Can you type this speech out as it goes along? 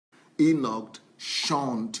Enoch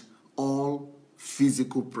shunned all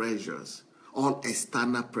physical pressures, all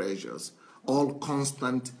external pressures, all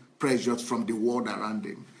constant pressures from the world around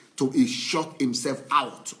him. So he shut himself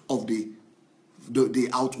out of the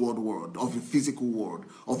outward world, of the physical world,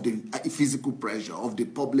 of the physical pressure, of the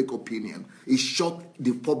public opinion. He shut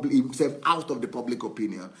himself out of the public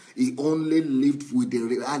opinion. He only lived with the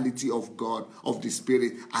reality of God, of the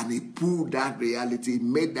Spirit, and he pulled that reality,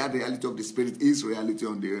 made that reality of the Spirit his reality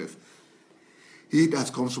on the earth. He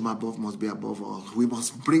that comes from above must be above all. We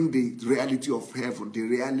must bring the reality of heaven, the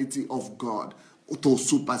reality of God, to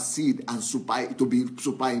supersede and to be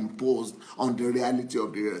superimposed on the reality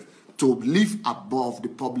of the earth. To live above the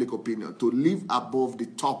public opinion, to live above the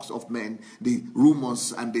talks of men, the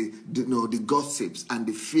rumors and the gossips and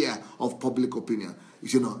the fear of public opinion.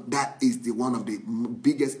 That is one of the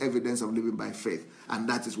biggest evidence of living by faith. And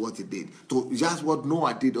that is what he did. So just what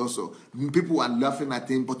Noah did also. People were laughing at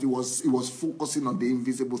him, but he was focusing on the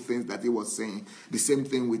invisible things that he was saying. The same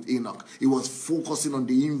thing with Enoch. He was focusing on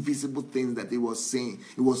the invisible things that he was saying.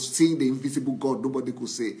 He was seeing the invisible God nobody could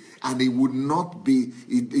say. And he would not be,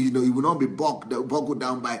 he would not be boggled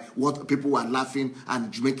down by what people were laughing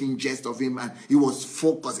and making jest of him. And he was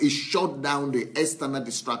focused. He shut down the external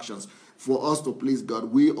distractions. For us to please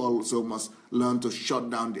God, we also must learn to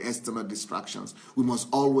shut down the external distractions. We must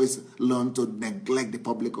always learn to neglect the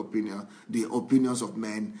public opinion, the opinions of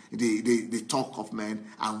men, the talk of men,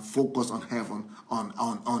 and focus on heaven,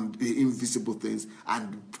 on the invisible things,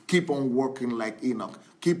 and keep on working like Enoch.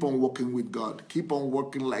 Keep on working with God. Keep on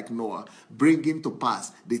working like Noah, bringing to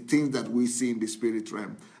pass the things that we see in the spirit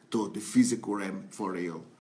realm to the physical realm for real.